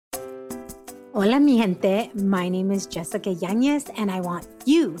Hola, mi gente. My name is Jessica Yanez, and I want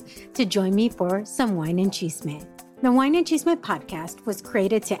you to join me for some Wine and Chisme. The Wine and Chisme podcast was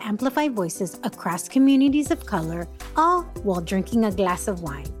created to amplify voices across communities of color, all while drinking a glass of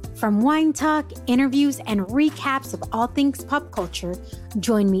wine. From wine talk, interviews, and recaps of all things pop culture,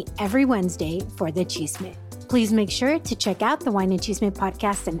 join me every Wednesday for the Chisme. Please make sure to check out the Wine and Chisme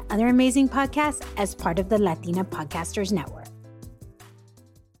podcast and other amazing podcasts as part of the Latina Podcasters Network.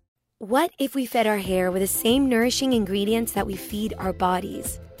 What if we fed our hair with the same nourishing ingredients that we feed our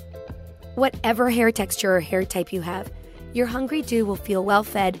bodies? Whatever hair texture or hair type you have, your hungry do will feel well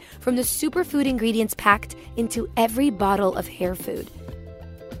fed from the superfood ingredients packed into every bottle of hair food.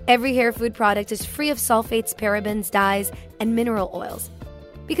 Every hair food product is free of sulfates, parabens, dyes, and mineral oils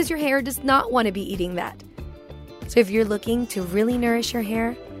because your hair does not want to be eating that. So if you're looking to really nourish your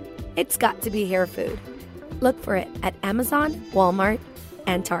hair, it's got to be hair food. Look for it at Amazon, Walmart,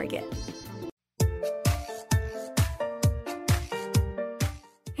 and Target.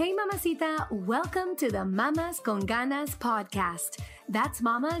 Hey mamacita, welcome to the Mamas con Ganas podcast. That's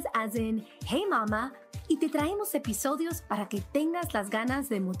mamas as in, hey mama, y te traemos episodios para que tengas las ganas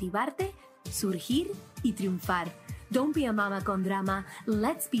de motivarte, surgir y triunfar. Don't be a mama con drama,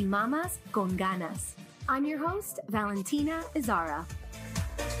 let's be mamas con ganas. I'm your host, Valentina Izara.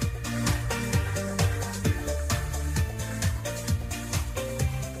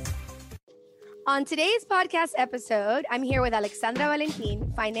 On today's podcast episode, I'm here with Alexandra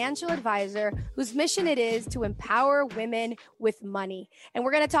Valentin, financial advisor, whose mission it is to empower women with money. And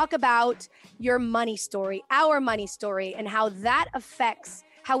we're going to talk about your money story, our money story, and how that affects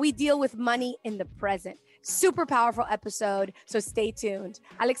how we deal with money in the present. Super powerful episode, so stay tuned.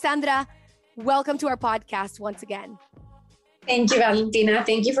 Alexandra, welcome to our podcast once again. Thank you, Valentina.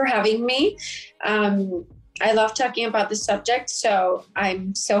 Thank you for having me. I love talking about this subject, so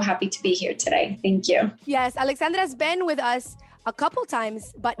I'm so happy to be here today. Thank you. Yes, Alexandra's been with us a couple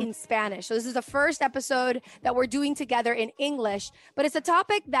times, but in Spanish. So this is the first episode that we're doing together in English, but it's a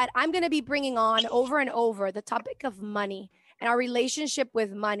topic that I'm going to be bringing on over and over, the topic of money and our relationship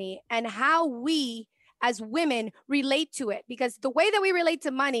with money and how we as women relate to it. Because the way that we relate to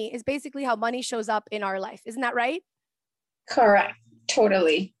money is basically how money shows up in our life. Isn't that right? Correct.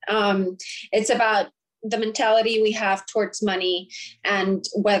 Totally. It's about the mentality we have towards money and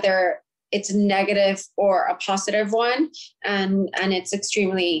whether it's negative or a positive one. And it's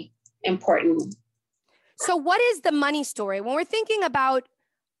extremely important. So what is the money story? When we're thinking about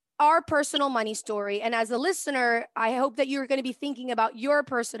our personal money story, and as a listener, I hope that you're going to be thinking about your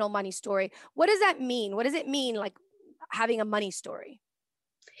personal money story. What does that mean? What does it mean, like having a money story?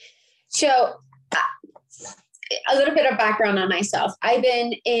 So a little bit of background on myself. I've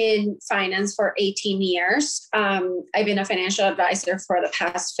been in finance for 18 years. I've been a financial advisor for the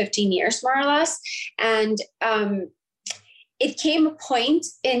past 15 years, more or less. And it came a point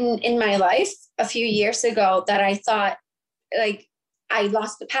in my life a few years ago that I thought, like, I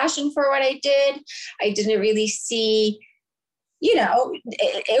lost the passion for what I did. I didn't really see,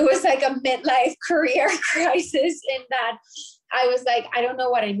 it was like a midlife career crisis in that I was like, I don't know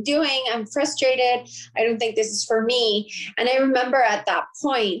what I'm doing. I'm frustrated. I don't think this is for me. And I remember at that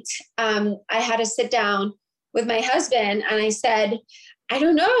point, I had to sit down with my husband and I said, I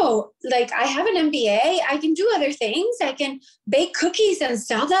don't know, like I have an MBA. I can do other things. I can bake cookies and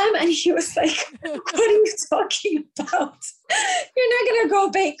sell them. And he was like, what are you talking about? You're not going to go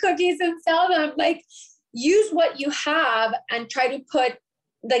bake cookies and sell them. Like, use what you have and try to put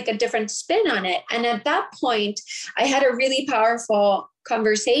like a different spin on it. And at that point, I had a really powerful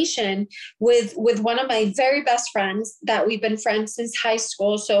conversation with one of my very best friends that we've been friends since high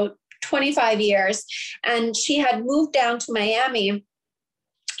school. So 25 years. And she had moved down to Miami.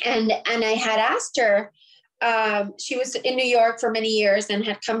 And I had asked her, she was in New York for many years and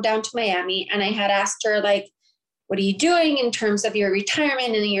had come down to Miami. And I had asked her, like, what are you doing in terms of your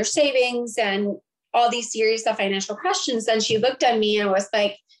retirement and your savings and all these series of financial questions. And she looked at me and was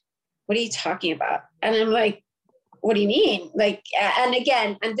like, what are you talking about? And I'm like, what do you mean? Like, and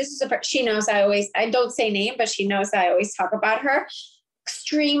again, and this is she knows I don't say name, but she knows I always talk about her.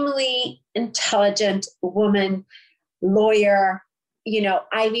 Extremely intelligent woman, lawyer,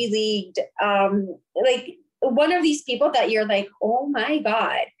 Ivy League, like one of these people that you're like, oh my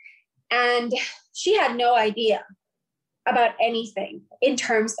God. And she had no idea about anything in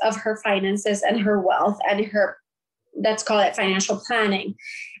terms of her finances and her wealth and her, let's call it financial planning.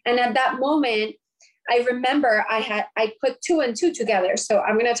 And at that moment, I remember I put two and two together. So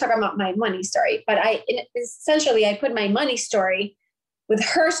I'm going to talk about my money story, but I put my money story with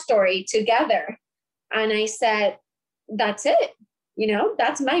her story together. And I said, that's it.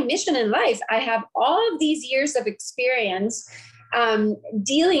 that's my mission in life. I have all of these years of experience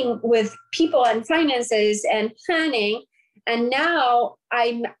dealing with people and finances and planning. And now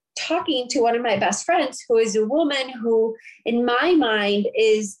I'm talking to one of my best friends who is a woman who, in my mind,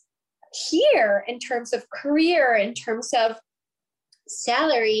 is here in terms of career, in terms of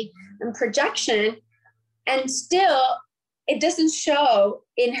salary and projection. And still, it doesn't show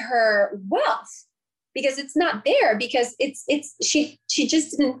in her wealth because it's not there, because she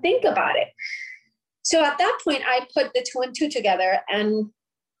just didn't think about it. So at that point, I put the 2 and 2 together, and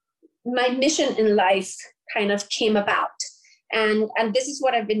my mission in life kind of came about. And this is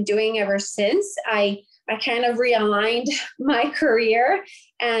what I've been doing ever since. I kind of realigned my career,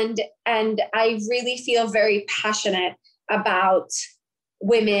 and I really feel very passionate about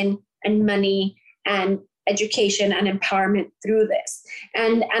women and money and education and empowerment through this.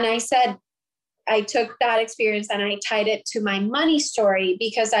 And I said, I took that experience and I tied it to my money story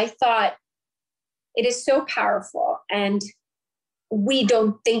because I thought it is so powerful, and we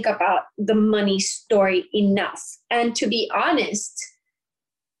don't think about the money story enough. And to be honest,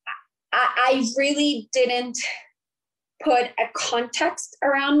 I really didn't put a context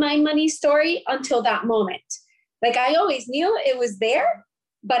around my money story until that moment. Like, I always knew it was there,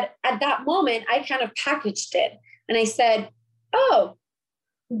 but at that moment I kind of packaged it and I said, oh,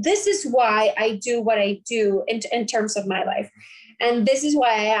 this is why I do what I do in terms of my life. And this is why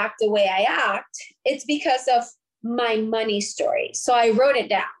I act the way I act. It's because of my money story. So I wrote it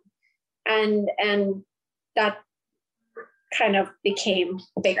down, and that kind of became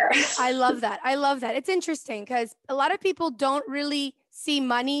bigger. I love that. It's interesting because a lot of people don't really see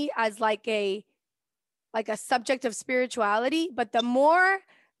money as like a subject of spirituality. But the more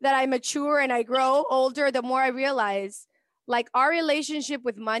that I mature and I grow older, the more I realize like our relationship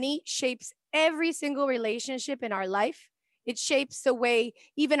with money shapes every single relationship in our life. It shapes the way,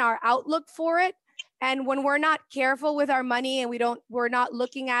 even our outlook for it. And when we're not careful with our money and we're not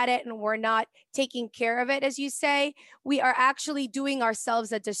looking at it and we're not taking care of it, as you say, we are actually doing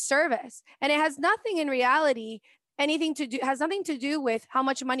ourselves a disservice. And it has nothing in reality, has nothing to do with how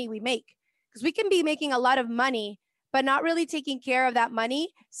much money we make. Because we can be making a lot of money, but not really taking care of that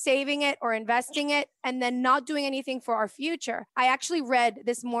money, saving it or investing it, and then not doing anything for our future. I actually read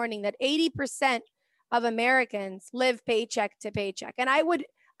this morning that 80% of Americans live paycheck to paycheck. And I would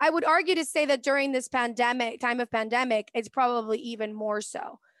argue to say that during this time of pandemic, it's probably even more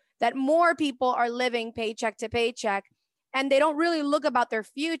so, that more people are living paycheck to paycheck and they don't really look about their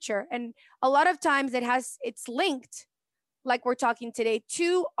future. And a lot of times it's linked, like we're talking today,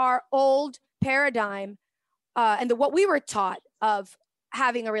 to our old paradigm and what we were taught of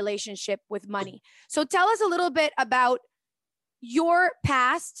having a relationship with money. So tell us a little bit about your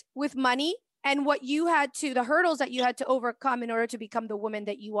past with money and the hurdles that you had to overcome in order to become the woman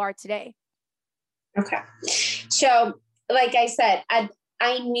that you are today. Okay. So like I said,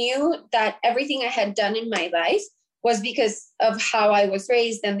 I knew that everything I had done in my life was because of how I was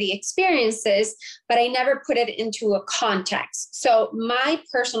raised and the experiences, but I never put it into a context. So my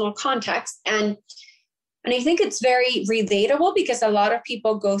personal context, and I think it's very relatable because a lot of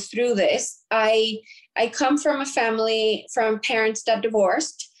people go through this. I come from a family from parents that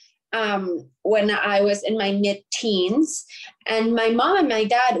divorced when I was in my mid-teens, and my mom and my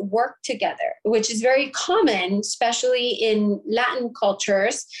dad worked together, which is very common, especially in Latin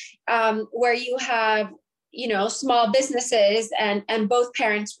cultures, where you have, small businesses and both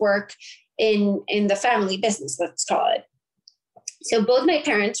parents work in the family business, let's call it. So both my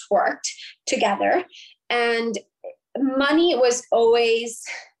parents worked together, and money was always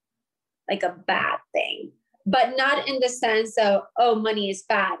like a bad thing. But not in the sense of, oh, money is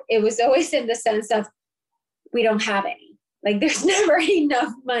bad. It was always in the sense of, we don't have any. Like, there's never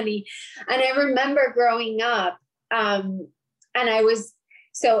enough money. And I remember growing up, and I'm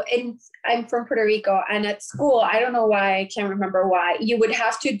from Puerto Rico, and at school, I don't know why, I can't remember why, you would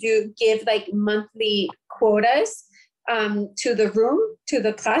have to give like monthly quotas to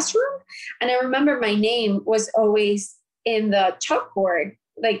the classroom. And I remember my name was always in the chalkboard,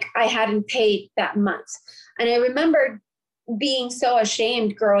 like I hadn't paid that month. And I remember being so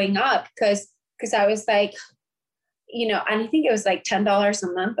ashamed growing up because I was like, and I think it was like $10 a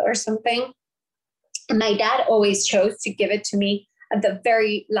month or something. And my dad always chose to give it to me at the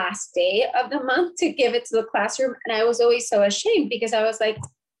very last day of the month to give it to the classroom. And I was always so ashamed because I was like, oh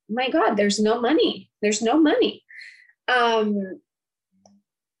my God, there's no money. There's no money.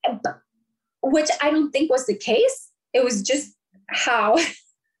 Which I don't think was the case. It was just how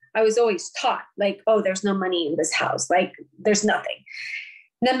I was always taught, like, oh, there's no money in this house. Like, there's nothing.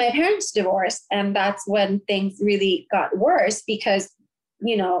 Then my parents divorced, and that's when things really got worse because,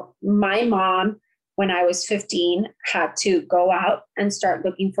 my mom, when I was 15, had to go out and start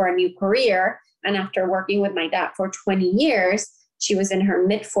looking for a new career. And after working with my dad for 20 years, she was in her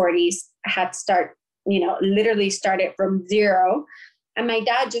mid 40s, had literally started from zero. And my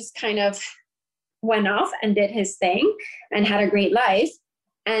dad just kind of went off and did his thing and had a great life.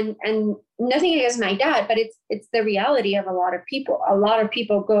 And nothing against my dad, but it's the reality of a lot of people. A lot of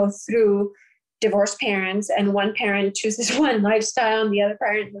people go through divorced parents, and one parent chooses one lifestyle and the other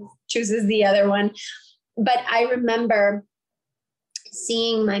parent chooses the other one. But I remember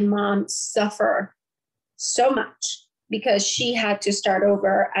seeing my mom suffer so much because she had to start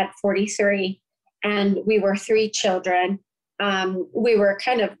over at 43, and we were 3 children. We were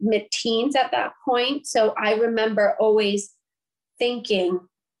kind of mid-teens at that point. So I remember always thinking,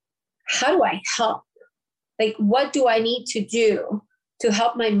 how do I help? Like, what do I need to do to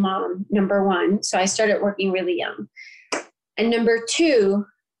help my mom, number one? So I started working really young. And number 2,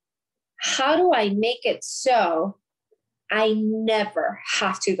 how do I make it so I never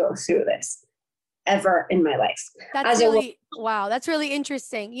have to go through this ever in my life? Wow. That's really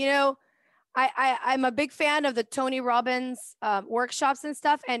interesting. I'm a big fan of the Tony Robbins workshops and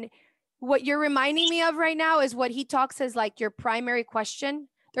stuff. And what you're reminding me of right now is what he talks as like your primary question.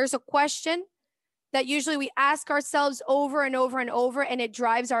 There's a question that usually we ask ourselves over and over and over, and it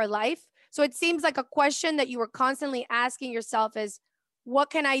drives our life. So it seems like a question that you were constantly asking yourself is, what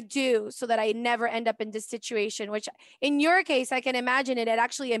can I do so that I never end up in this situation? Which in your case, I can imagine it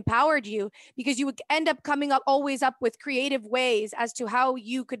actually empowered you because you would end up coming up always up with creative ways as to how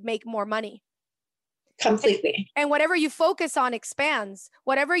you could make more money. Completely. And whatever you focus on expands.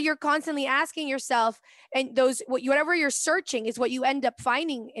 Whatever you're constantly asking yourself and whatever you're searching is what you end up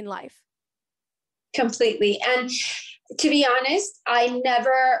finding in life. Completely. And to be honest,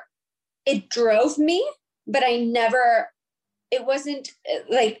 it drove me, but it wasn't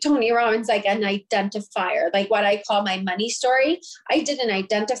like Tony Robbins, like an identifier, like what I call my money story. I didn't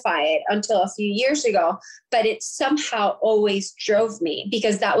identify it until a few years ago, but it somehow always drove me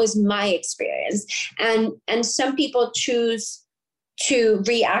because that was my experience. And some people choose to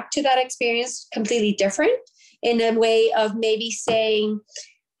react to that experience completely different in a way of maybe saying,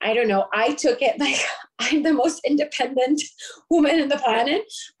 I don't know, I took it like I'm the most independent woman on the planet,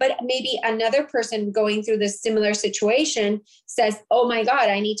 but maybe another person going through this similar situation says, oh my God,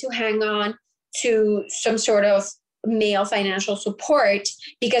 I need to hang on to some sort of male financial support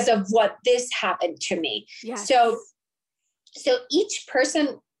because of what this happened to me. Yes. So each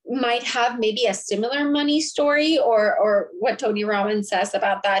person might have maybe a similar money story or what Tony Robbins says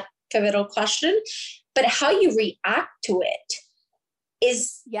about that pivotal question, but how you react to it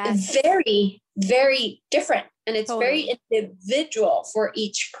is very, very different. And it's very individual for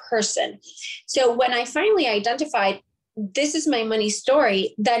each person. So when I finally identified this is my money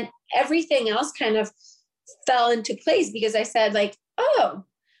story, then everything else kind of fell into place because I said like, oh,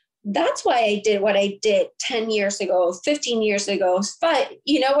 that's why I did what I did 10 years ago, 15 years ago. But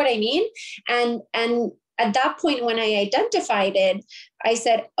you know what I mean? And at that point, when I identified it, I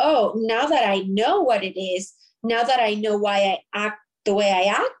said, oh, now that I know what it is, now that I know why I act the way I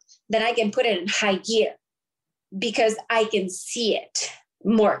act, then I can put it in high gear because I can see it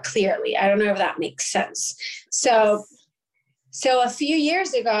more clearly. I don't know if that makes sense. So a few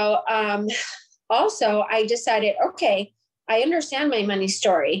years ago, also, I decided, okay, I understand my money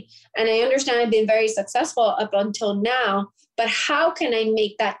story and I understand I've been very successful up until now, but how can I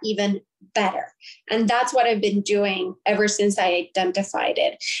make that even better? And that's what I've been doing ever since I identified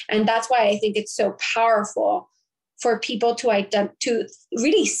it. And that's why I think it's so powerful for people to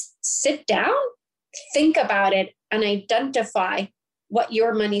really sit down, think about it, and identify what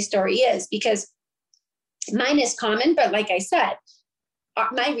your money story is. Because mine is common, but like I said,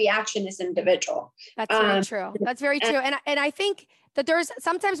 my reaction is individual. That's very true. That's very true. And I think that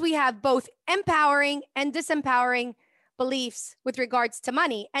sometimes we have both empowering and disempowering beliefs with regards to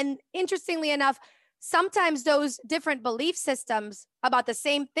money. And interestingly enough, sometimes those different belief systems about the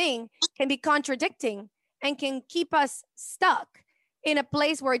same thing can be contradicting and can keep us stuck in a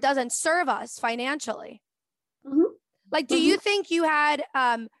place where it doesn't serve us financially. Mm-hmm. Like, do you think you had,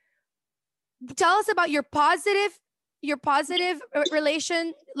 tell us about your positive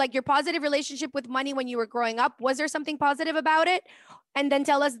relationship with money when you were growing up. Was there something positive about it? And then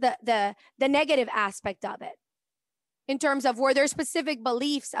tell us the negative aspect of it in terms of, were there specific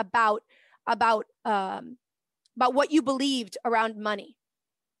beliefs about what you believed around money?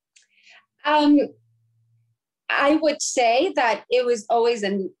 I would say that it was always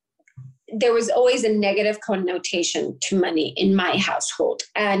there was always a negative connotation to money in my household.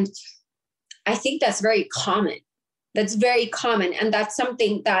 And I think that's very common. That's very common. And that's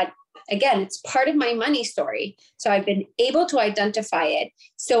something that, again, it's part of my money story. So I've been able to identify it.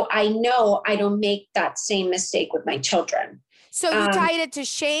 So I know I don't make that same mistake with my children. So you tied it to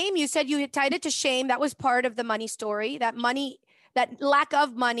shame. You said you had tied it to shame. That was part of the money story. That lack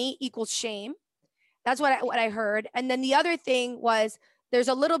of money equals shame. That's what I heard. And then the other thing was there's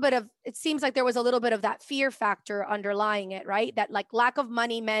a little bit of, it seems like there was a little bit of that fear factor underlying it, right? That like lack of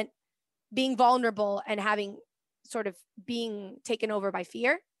money meant being vulnerable and having sort of being taken over by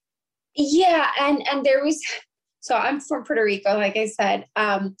fear. Yeah. And there was, so I'm from Puerto Rico, like I said,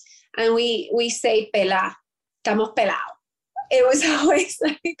 and we say pela, estamos pelado. It was always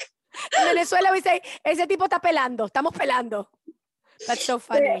like. In Venezuela, we say, ese tipo está pelando, estamos pelando. That's so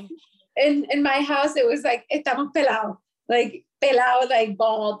funny. In my house, it was like, estamos pelado, like pelado, like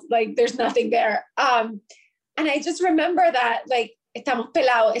bald, like there's nothing there. And I just remember that, like, estamos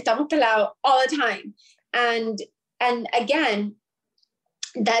pelado all the time. And again,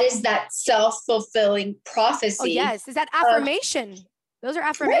 that is that self-fulfilling prophecy. Oh, yes. Is that affirmation? Those are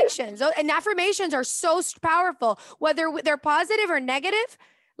affirmations. Right. And affirmations are so powerful, whether they're positive or negative.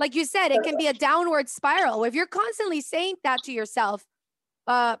 Like you said, it can be a downward spiral. If you're constantly saying that to yourself,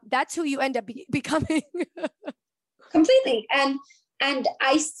 that's who you end up becoming. Completely. And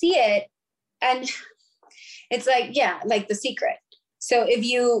I see it, and it's like, yeah, like The Secret. So if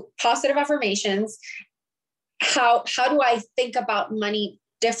you positive affirmations, how do I think about money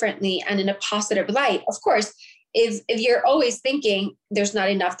differently and in a positive light? Of course, if you're always thinking there's not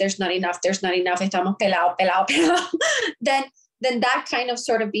enough, estamos pelado, then that kind of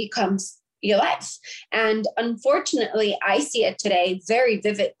sort of becomes your life. And unfortunately, I see it today very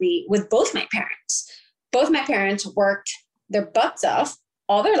vividly with both my parents. Both my parents worked their butts off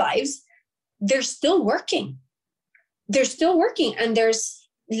all their lives. They're still working. And there's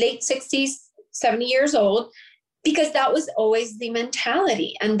late 60s, 70 years old, because that was always the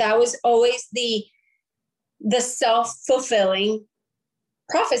mentality. And that was always the self-fulfilling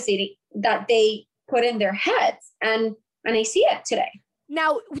prophecy that they put in their heads. And I see it today.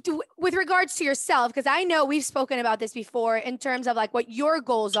 Now, with regards to yourself, because I know we've spoken about this before in terms of like what your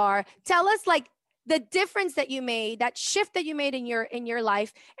goals are, tell us like the difference that you made, that shift that you made in your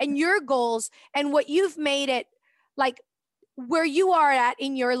life and your goals, and what you've made it like where you are at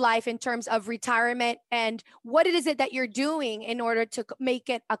in your life in terms of retirement, and what it is that you're doing in order to make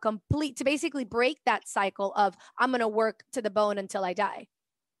it to basically break that cycle of I'm going to work to the bone until I die.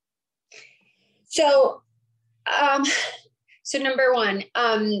 So number one,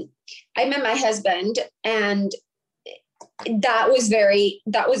 I met my husband, and that was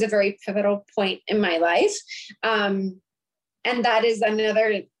a very pivotal point in my life. And that is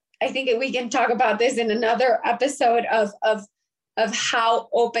another, I think we can talk about this in another episode of how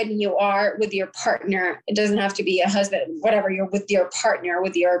open you are with your partner. It doesn't have to be a husband, whatever, you're with your partner,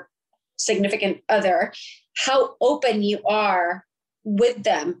 with your significant other, how open you are with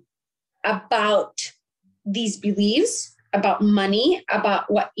them about these beliefs, about money, about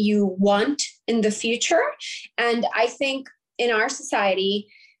what you want in the future. And I think in our society,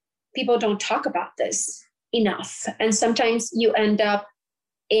 people don't talk about this enough. And sometimes you end up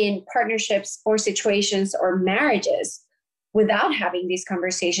in partnerships or situations or marriages without having these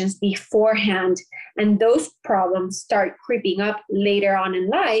conversations beforehand. And those problems start creeping up later on in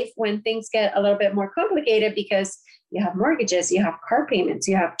life when things get a little bit more complicated, because you have mortgages, you have car payments,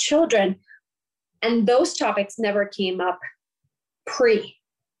 you have children. And those topics never came up pre.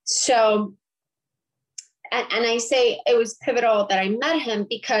 So, and I say it was pivotal that I met him,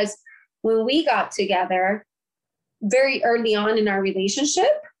 because when we got together very early on in our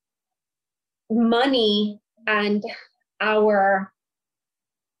relationship, money and our,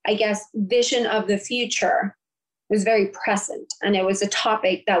 I guess, vision of the future was very present. And it was a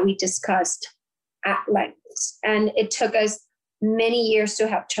topic that we discussed at length. And it took us many years to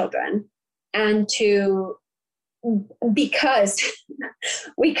have children, and because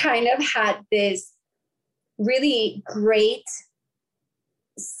we kind of had this really great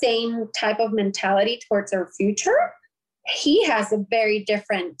same type of mentality towards our future. He has a very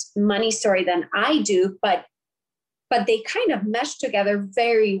different money story than I do, but they kind of mesh together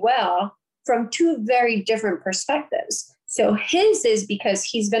very well from two very different perspectives. So his is because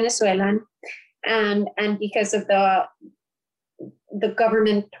he's Venezuelan, and because of the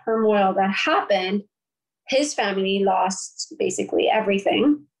government turmoil that happened, his family lost basically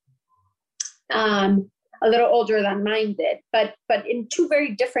everything. A little older than mine did, but in two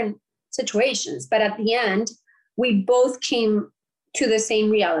very different situations. But at the end, we both came to the same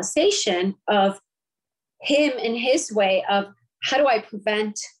realization of him and his way of, how do I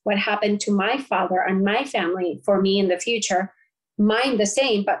prevent what happened to my father and my family for me in the future? Mine the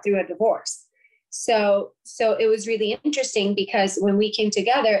same, but through a divorce. So it was really interesting because when we came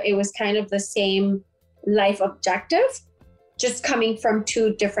together, it was kind of the same life objective, just coming from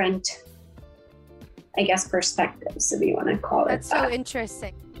two different, I guess, perspectives, if you want to call it that. That's so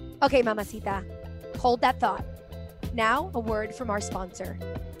interesting. Okay, Mamacita, hold that thought. Now, a word from our sponsor.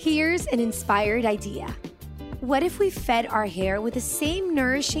 Here's an inspired idea. What if we fed our hair with the same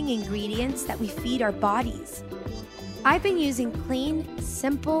nourishing ingredients that we feed our bodies? I've been using clean,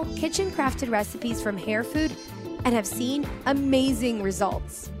 simple, kitchen-crafted recipes from Hair Food and have seen amazing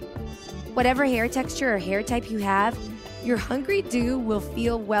results. Whatever hair texture or hair type you have, your hungry do will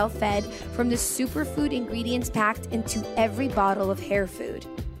feel well-fed from the superfood ingredients packed into every bottle of Hair Food.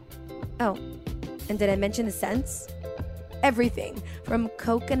 Oh, and did I mention the scents? Everything from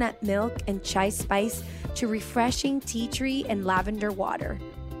coconut milk and chai spice to refreshing tea tree and lavender water.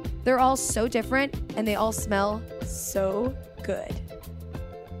 They're all so different and they all smell so good.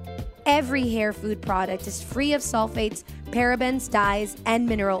 Every Hair Food product is free of sulfates, parabens, dyes, and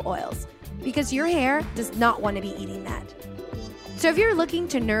mineral oils because your hair does not want to be eating that. So if you're looking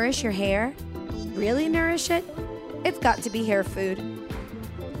to nourish your hair, really nourish it, it's got to be Hair Food.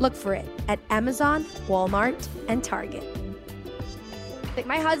 Look for it at Amazon, Walmart, and Target.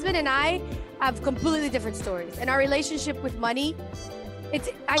 My husband and I have completely different stories. And our relationship with money,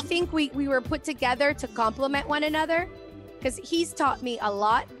 I think we were put together to complement one another because he's taught me a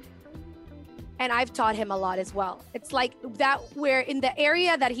lot and I've taught him a lot as well. It's like that where in the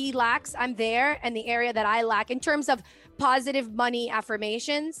area that he lacks, I'm there, and the area that I lack in terms of positive money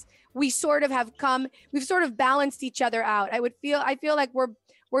affirmations, we've sort of balanced each other out. I feel like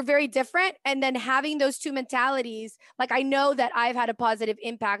we're very different. And then having those two mentalities, like I know that I've had a positive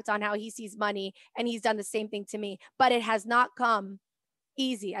impact on how he sees money and he's done the same thing to me, but it has not come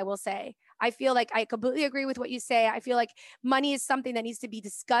easy, I will say. I feel like I completely agree with what you say. I feel like money is something that needs to be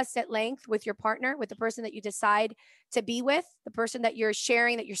discussed at length with your partner, with the person that you decide to be with, the person that you're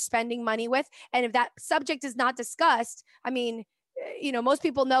sharing, that you're spending money with. And if that subject is not discussed, I mean, most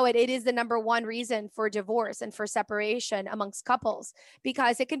people know it is the number one reason for divorce and for separation amongst couples,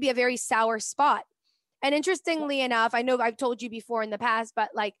 because it can be a very sour spot. And interestingly enough, I know I've told you before in the past,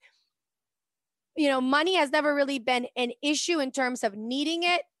 but money has never really been an issue in terms of needing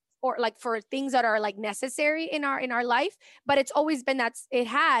it or like for things that are like necessary in our life. But it's always been it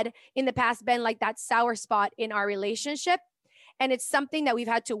had in the past been like that sour spot in our relationship. And it's something that we've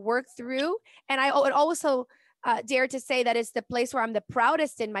had to work through. And I would also dare to say that it's the place where I'm the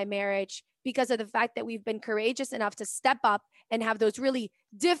proudest in my marriage because of the fact that we've been courageous enough to step up and have those really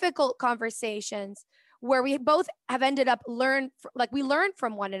difficult conversations where we both have ended up we learned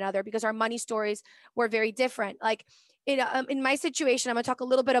from one another because our money stories were very different. Like in my situation, I'm going to talk a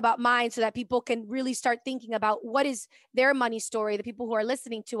little bit about mine so that people can really start thinking about what is their money story, the people who are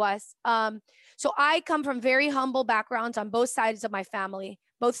listening to us. So I come from very humble backgrounds on both sides of my family,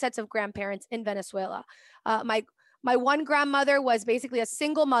 both sets of grandparents in Venezuela. My one grandmother was basically a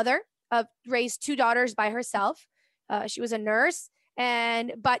single mother, raised two daughters by herself. She was a nurse.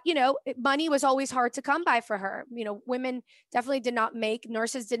 But money was always hard to come by for her. Women definitely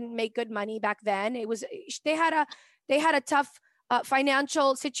nurses didn't make good money back then. They had a tough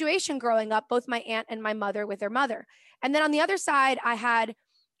financial situation growing up, both my aunt and my mother with their mother. And then on the other side, I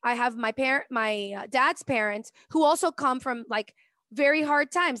have my dad's parents who also come from like very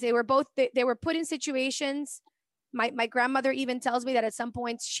hard times. They were put in situations. My grandmother even tells me that at some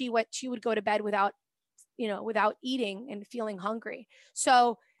points she would go to bed without eating and feeling hungry.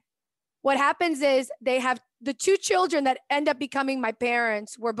 So what happens is they have the two children that end up becoming my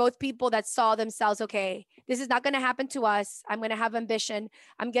parents were both people that saw themselves, okay, this is not going to happen to us. I'm going to have ambition.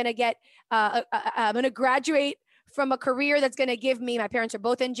 I'm going to I'm going to graduate from a career that's going to give me, my parents are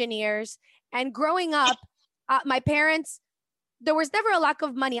both engineers. And growing up, my parents, there was never a lack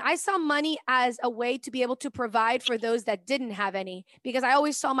of money. I saw money as a way to be able to provide for those that didn't have any, because I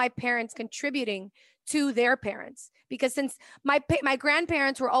always saw my parents contributing to their parents. Because since my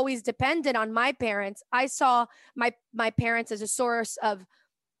grandparents were always dependent on my parents, I saw my parents as a source of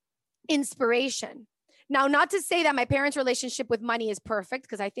inspiration. Now, not to say that my parents' relationship with money is perfect,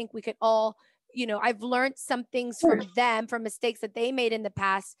 because I think we could all, I've learned some things from them, from mistakes that they made in the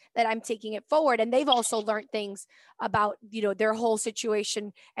past that I'm taking it forward. And they've also learned things about, their whole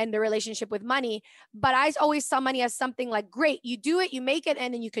situation and their relationship with money. But I always saw money as something like, great, you do it, you make it,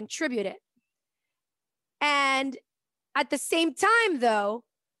 and then you contribute it. And at the same time, though,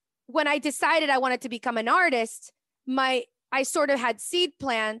 when I decided I wanted to become an artist, my I sort of had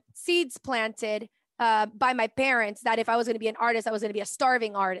seeds planted by my parents that if I was going to be an artist, I was going to be a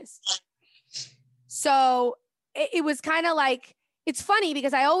starving artist. So it was kind of like, it's funny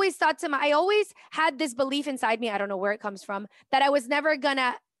because I always I always had this belief inside me, I don't know where it comes from, that I was never going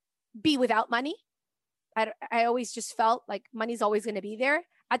to be without money. I always just felt like money's always going to be there.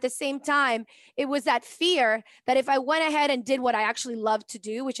 At the same time, it was that fear that if I went ahead and did what I actually love to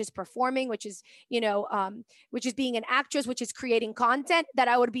do, which is performing, which is, which is being an actress, which is creating content, that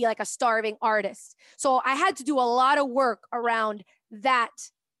I would be like a starving artist. So I had to do a lot of work around that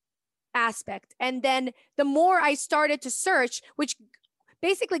aspect. And then the more I started to search, which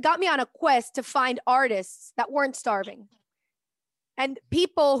basically got me on a quest to find artists that weren't starving. And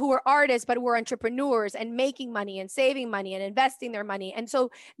people who were artists, but were entrepreneurs and making money and saving money and investing their money. And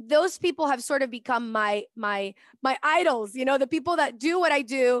so those people have sort of become my idols, the people that do what I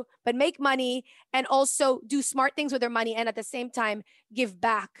do, but make money and also do smart things with their money. And at the same time, give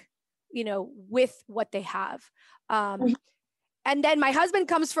back, with what they have. And then my husband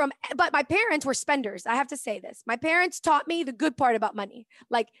comes from, but my parents were spenders. I have to say this. My parents taught me the good part about money,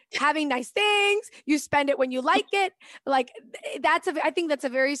 like having nice things. You spend it when you like it. Like I think that's a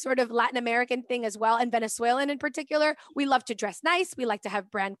very sort of Latin American thing as well. And Venezuelan in particular, we love to dress nice. We like to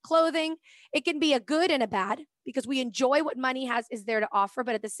have brand clothing. It can be a good and a bad because we enjoy what money is there to offer.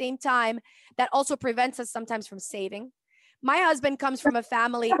 But at the same time, that also prevents us sometimes from saving. My husband comes from a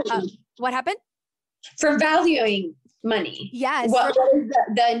family. What happened? For valuing money. Yes. What is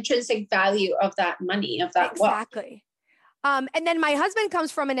the intrinsic value of that money, of that wealth? Exactly. And then my husband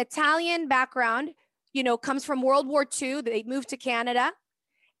comes from an Italian background, comes from World War II. They moved to Canada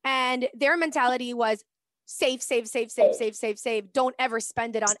and their mentality was save. Don't ever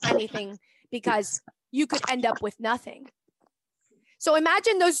spend it on anything because you could end up with nothing. So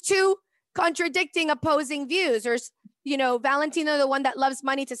imagine those two contradicting, opposing views. There's, Valentino, the one that loves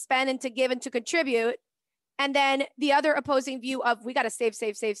money to spend and to give and to contribute. And then the other opposing view of we got to save.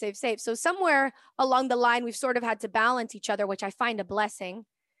 So somewhere along the line, we've sort of had to balance each other, which I find a blessing.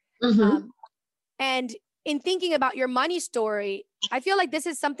 Mm-hmm. And in thinking about your money story, I feel like this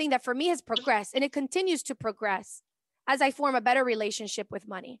is something that for me has progressed and it continues to progress as I form a better relationship with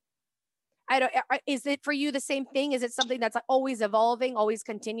money. Is it for you the same thing? Is it something that's always evolving, always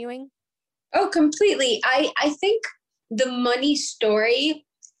continuing? Oh, completely. I think the money story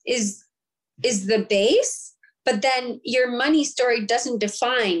is the base, but then your money story doesn't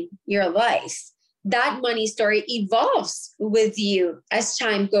define your life. That money story evolves with you as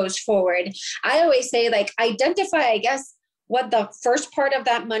time goes forward. I always say, identify, I guess, what the first part of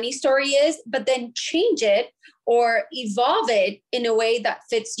that money story is, but then change it or evolve it in a way that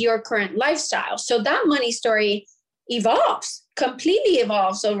fits your current lifestyle. So that money story completely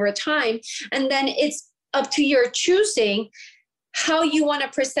evolves over time. And then it's up to your choosing how you want to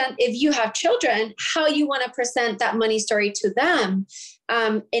present, if you have children, how you want to present that money story to them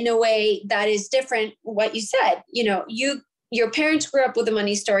in a way that is different. What you said, your parents grew up with a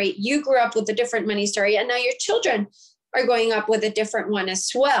money story, you grew up with a different money story, and now your children are growing up with a different one as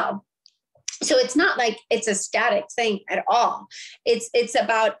well. So it's not like it's a static thing at all. It's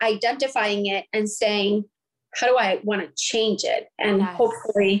about identifying it and saying, how do I want to change it? And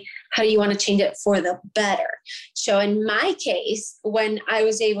hopefully, how do you want to change it for the better? So in my case, when I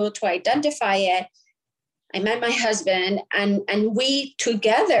was able to identify it, I met my husband and we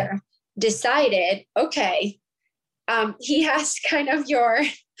together decided, okay, he has kind of your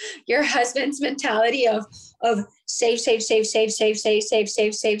husband's mentality of save.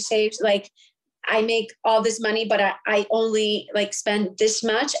 Like I make all this money, but I only spend this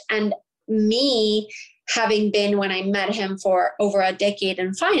much. And me, having been, when I met him, for over a decade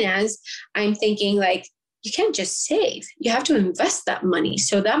in finance, I'm thinking you can't just save. You have to invest that money.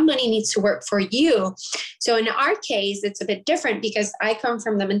 So that money needs to work for you. So in our case, it's a bit different because I come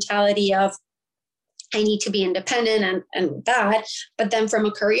from the mentality of I need to be independent and that. But then from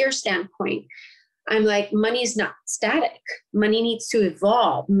a career standpoint, I'm like, money is not static. Money needs to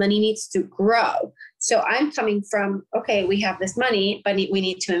evolve. Money needs to grow. So I'm coming from, okay, we have this money, but we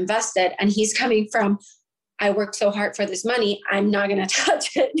need to invest it. And he's coming from, I worked so hard for this money, I'm not going to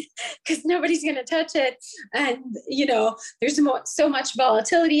touch it because nobody's going to touch it. And, there's so much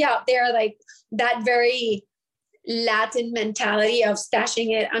volatility out there, like that very Latin mentality of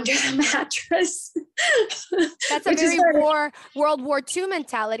stashing it under the mattress. That's a very World War II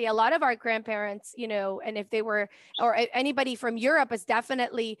mentality. A lot of our grandparents, and if they were, or anybody from Europe is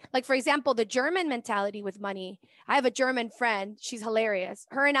definitely, like, for example, the German mentality with money. I have a German friend. She's hilarious.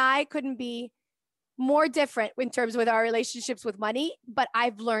 Her and I couldn't be more different in terms with our relationships with money, but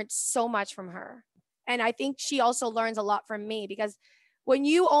I've learned so much from her. And I think she also learns a lot from me, because when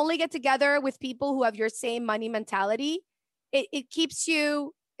you only get together with people who have your same money mentality, it keeps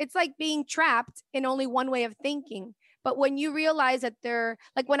you, it's like being trapped in only one way of thinking. But when you realize that they're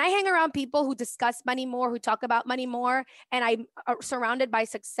like, when I hang around people who discuss money more, who talk about money more, and I'm surrounded by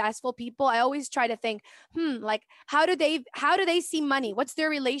successful people, I always try to think, like, how do they see money? What's their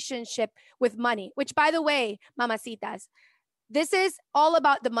relationship with money? Which, by the way, mamacitas, this is all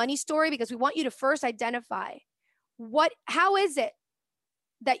about the money story, because we want you to first identify how is it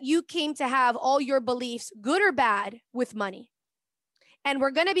that you came to have all your beliefs, good or bad, with money. And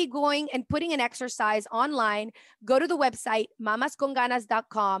we're going to be going and putting an exercise online. Go to the website,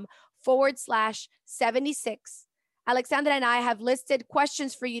 mamasconganas.com/76. Alexandra and I have listed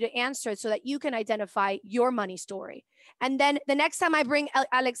questions for you to answer so that you can identify your money story. And then the next time I bring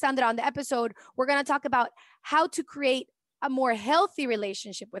Alexandra on the episode, we're going to talk about how to create a more healthy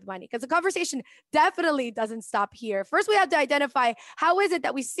relationship with money, because the conversation definitely doesn't stop here. First, we have to identify, how is it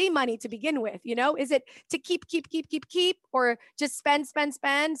that we see money to begin with? You know, is it to keep, or just spend,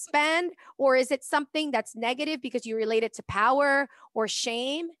 or is it something that's negative because you relate it to power or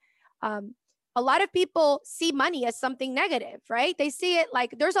shame? A lot of people see money as something negative, right? They see it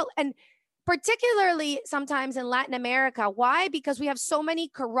like and particularly sometimes in Latin America. Why? Because we have so many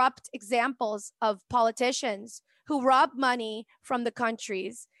corrupt examples of politicians who rob money from the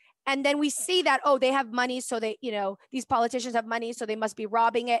countries. And then we see that, oh, they have money, so they, these politicians have money, so they must be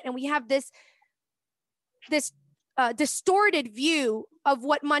robbing it. And we have this distorted view of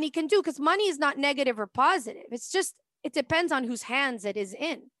what money can do, because money is not negative or positive. It's just, it depends on whose hands it is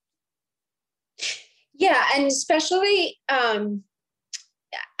in. Yeah. And especially, I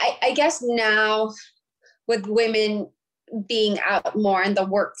guess now with women being out more in the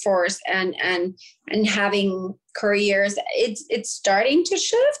workforce and having careers, it's starting to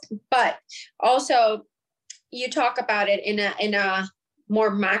shift. But also, you talk about it in a more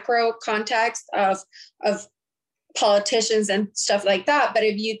macro context of politicians and stuff like that. But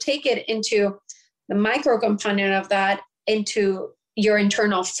if you take it into the micro component of that, into your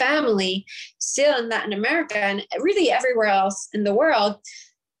internal family, still in Latin America and really everywhere else in the world,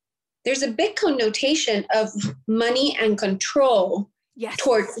 there's a big connotation of money and control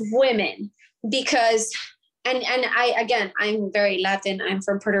towards women, because, and I'm very Latin. I'm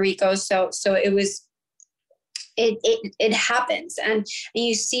from Puerto Rico. So it happens. And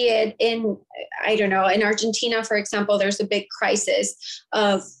you see it in, I don't know, in Argentina, for example, there's a big crisis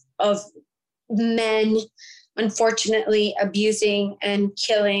of men, unfortunately, abusing and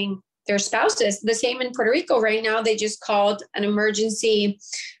killing their spouses. The same in Puerto Rico right now. They just called an emergency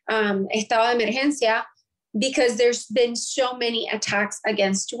estado de emergencia, because there's been so many attacks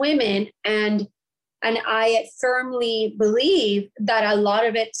against women. And I firmly believe that a lot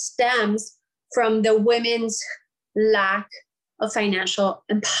of it stems from the women's lack of financial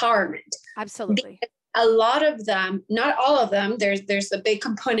empowerment. Absolutely. Because a lot of them, not all of them, there's a big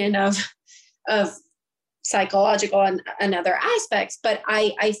component of psychological and other aspects, but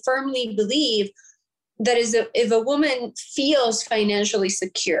I firmly believe that if a woman feels financially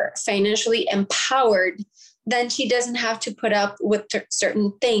secure, financially empowered, then she doesn't have to put up with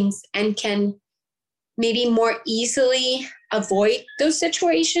certain things and can maybe more easily avoid those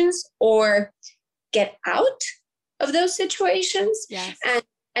situations or get out of those situations. Yes. And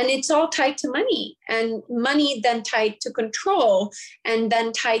it's all tied to money, and money then tied to control, and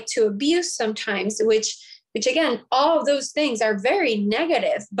then tied to abuse sometimes, which again, all of those things are very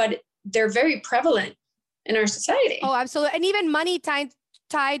negative, but they're very prevalent in our society. Oh, absolutely. And even money tied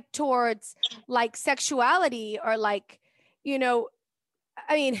towards like sexuality, or like, I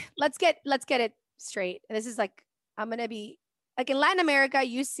mean, let's get it straight. And this is like, I'm going to be like, in Latin America,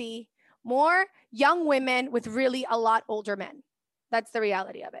 you see more young women with really a lot older men. That's the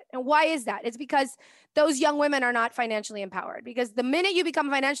reality of it. And why is that? It's because those young women are not financially empowered. Because the minute you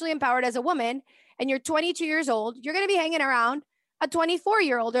become financially empowered as a woman and you're 22 years old, you're going to be hanging around a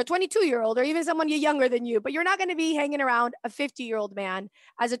 24-year-old or a 22-year-old, or even someone younger than you, but you're not going to be hanging around a 50-year-old man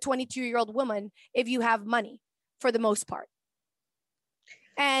as a 22-year-old woman if you have money, for the most part.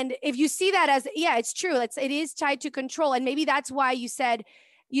 And if you see that as, yeah, it's true. It is tied to control. And maybe that's why you said,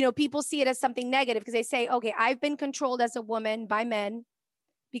 people see it as something negative, because they say, okay, I've been controlled as a woman by men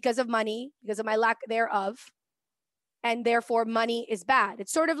because of money, because of my lack thereof, and therefore money is bad.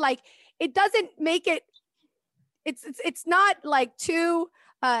 It's sort of like, it doesn't make it, it's not like too,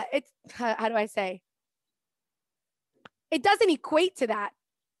 it's, how do I say? It doesn't equate to that.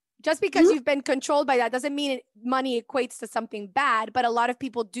 Just because you've been controlled by that doesn't mean money equates to something bad, but a lot of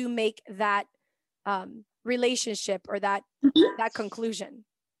people do make that relationship or that conclusion.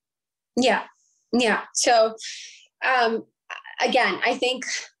 Yeah. Yeah. So, again, I think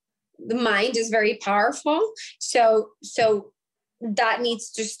the mind is very powerful. So that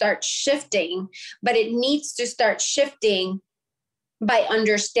needs to start shifting, but it needs to start shifting by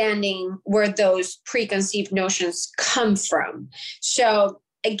understanding where those preconceived notions come from. So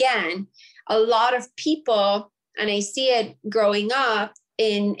again, a lot of people, and I see it growing up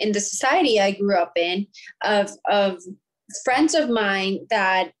in the society I grew up in, of friends of mine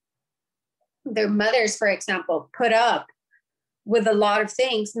that their mothers, for example, put up with a lot of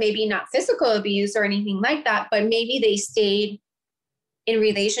things, maybe not physical abuse or anything like that, but maybe they stayed in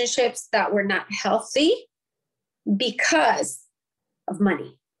relationships that were not healthy because of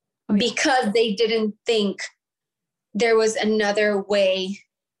money, because they didn't think there was another way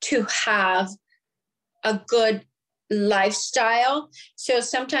to have a good lifestyle. So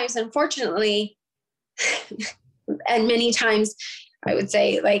sometimes, unfortunately, and many times, I would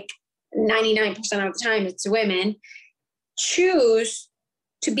say like 99% of the time, it's women choose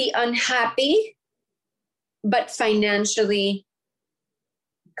to be unhappy, but financially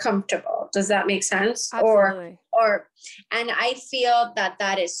comfortable. Does that make sense? Absolutely. And I feel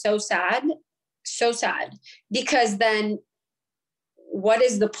that is so sad, because then what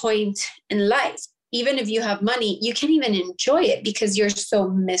is the point in life? Even if you have money, you can't even enjoy it because you're so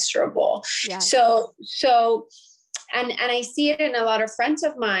miserable. Yes. So, and I see it in a lot of friends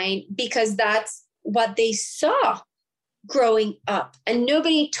of mine because that's what they saw growing up and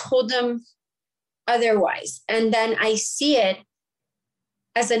nobody told them otherwise. And then I see it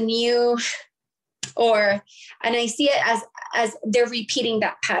as a new, and I see it as they're repeating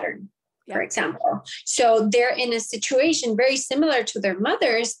that pattern, for example. So they're in a situation very similar to their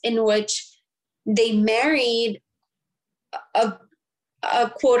mothers, in which they married a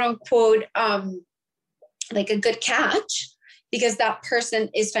quote unquote, like a good catch, because that person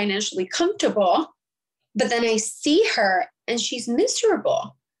is financially comfortable. But then I see her and she's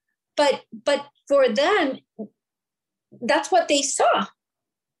miserable. But for them, that's what they saw.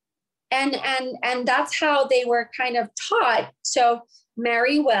 And that's how they were kind of taught. So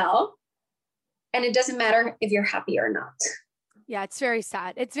marry well, and it doesn't matter if you're happy or not. Yeah, it's very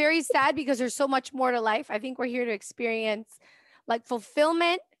sad. It's very sad because there's so much more to life. I think we're here to experience like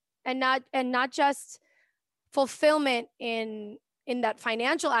fulfillment, and not just fulfillment in that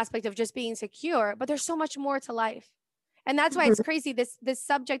financial aspect of just being secure, but there's so much more to life. And that's why it's crazy. This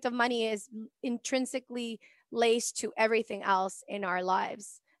subject of money is intrinsically laced to everything else in our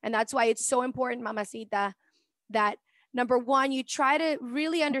lives. And that's why it's so important, Mamacita, that number one, you try to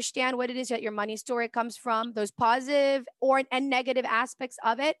really understand what it is that your money story comes from, those positive and negative aspects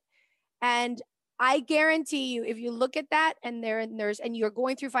of it. And I guarantee you, if you look at that and you're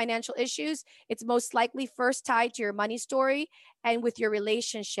going through financial issues, it's most likely first tied to your money story and with your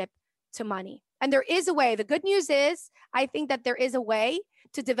relationship to money. And there is a way. The good news is, I think that there is a way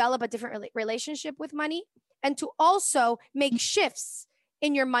to develop a different relationship with money and to also make shifts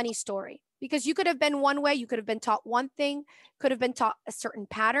in your money story. Because you could have been one way, you could have been taught one thing, could have been taught a certain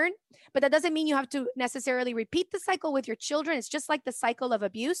pattern, but that doesn't mean you have to necessarily repeat the cycle with your children. It's just like the cycle of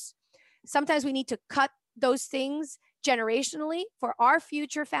abuse. Sometimes we need to cut those things generationally for our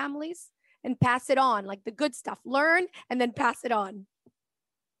future families and pass it on, like the good stuff. Learn and then pass it on.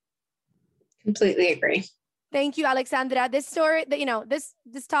 Completely agree. Thank you, Alexandra. This story, this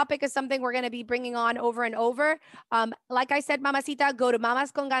topic is something we're going to be bringing on over and over. Like I said, Mamacita, go to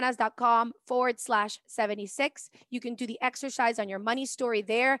mamasconganas.com/76. You can do the exercise on your money story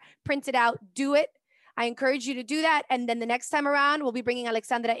there. Print it out. Do it. I encourage you to do that. And then the next time around, we'll be bringing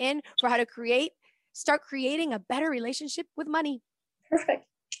Alexandra in for how to start creating a better relationship with money. Perfect.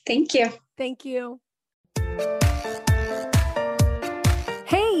 Thank you. Thank you.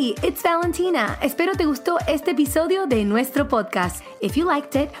 Hey, it's Valentina. Espero te gustó este episodio de nuestro podcast. If you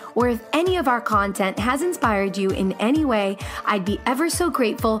liked it, or if any of our content has inspired you in any way, I'd be ever so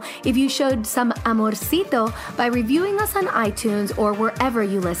grateful if you showed some amorcito by reviewing us on iTunes or wherever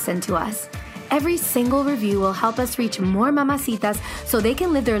you listen to us. Every single review will help us reach more mamacitas so they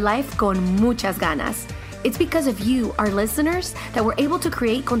can live their life con muchas ganas. It's because of you, our listeners, that we're able to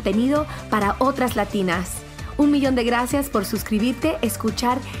create contenido para otras latinas. 1,000,000 de gracias por suscribirte,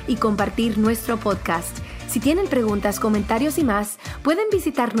 escuchar y compartir nuestro podcast. Si tienen preguntas, comentarios y más, pueden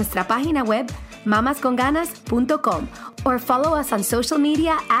visitar nuestra página web mamasconganas.com or follow us on social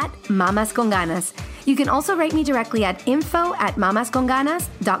media @mamasconganas. You can also write me directly at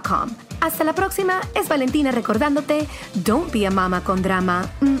info@mamasconganas.com. Hasta la próxima, es Valentina recordándote, don't be a mama con drama.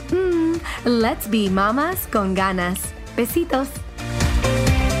 Let's be mamas con ganas. Besitos.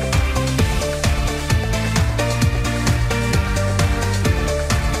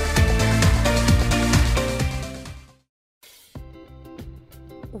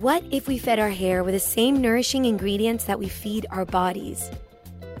 What if we fed our hair with the same nourishing ingredients that we feed our bodies?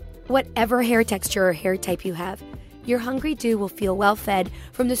 Whatever hair texture or hair type you have, your Hungry Do will feel well fed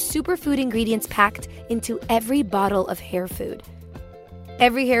from the superfood ingredients packed into every bottle of hair food.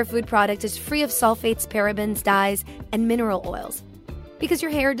 Every hair food product is free of sulfates, parabens, dyes, and mineral oils, because your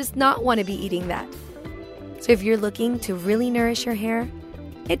hair does not want to be eating that. So if you're looking to really nourish your hair,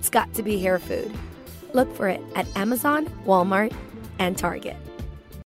 it's got to be hair food. Look for it at Amazon, Walmart, and Target.